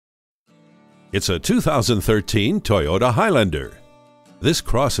It's a 2013 Toyota Highlander. This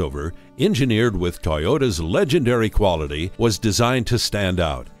crossover, engineered with Toyota's legendary quality, was designed to stand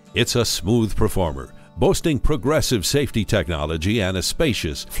out. It's a smooth performer, boasting progressive safety technology and a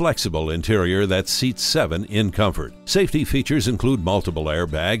spacious, flexible interior that seats 7 in comfort. Safety features include multiple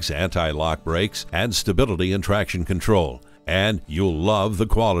airbags, anti-lock brakes, and stability and traction control. And you'll love the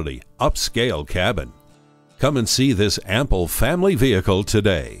quality, upscale cabin. Come and see this ample family vehicle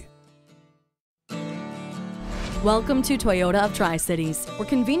today. Welcome to Toyota of Tri-Cities. We're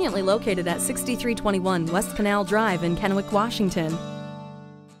conveniently located at 6321 West Canal Drive in Kennewick, Washington.